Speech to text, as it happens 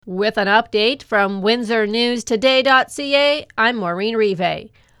With an update from WindsorNewsToday.ca, I'm Maureen Rive.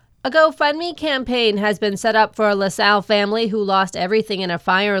 A GoFundMe campaign has been set up for a LaSalle family who lost everything in a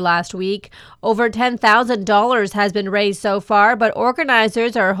fire last week. Over $10,000 has been raised so far, but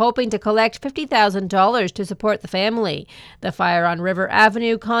organizers are hoping to collect $50,000 to support the family. The fire on River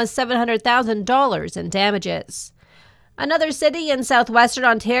Avenue caused $700,000 in damages. Another city in southwestern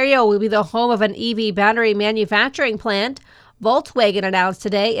Ontario will be the home of an EV battery manufacturing plant. Volkswagen announced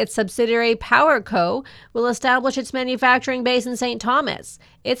today its subsidiary PowerCo will establish its manufacturing base in St. Thomas.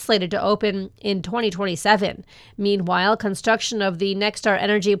 It's slated to open in 2027. Meanwhile, construction of the Nexstar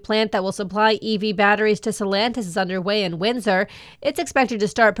Energy plant that will supply EV batteries to Stellantis is underway in Windsor. It's expected to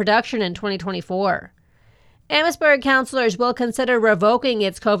start production in 2024. Amherstburg councillors will consider revoking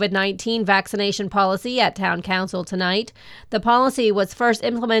its COVID-19 vaccination policy at Town Council tonight. The policy was first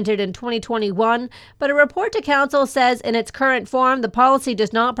implemented in 2021, but a report to Council says in its current form, the policy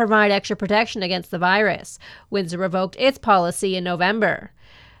does not provide extra protection against the virus. Windsor revoked its policy in November.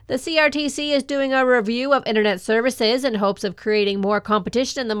 The CRTC is doing a review of internet services in hopes of creating more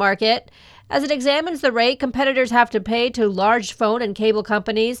competition in the market. As it examines the rate competitors have to pay to large phone and cable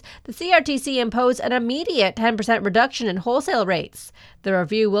companies, the CRTC imposed an immediate 10% reduction in wholesale rates. The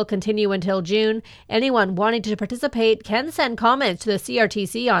review will continue until June. Anyone wanting to participate can send comments to the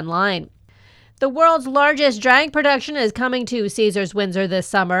CRTC online. The world's largest drag production is coming to Caesars Windsor this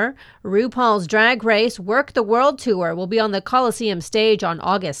summer. RuPaul's Drag Race Work the World Tour will be on the Coliseum stage on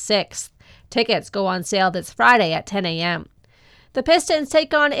August 6th. Tickets go on sale this Friday at 10 a.m. The Pistons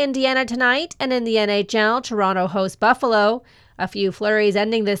take on Indiana tonight, and in the NHL, Toronto hosts Buffalo. A few flurries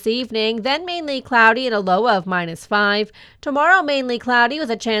ending this evening, then mainly cloudy and a low of -5. Tomorrow, mainly cloudy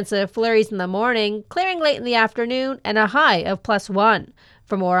with a chance of flurries in the morning, clearing late in the afternoon, and a high of +1.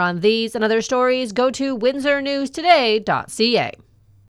 For more on these and other stories, go to WindsorNewsToday.ca.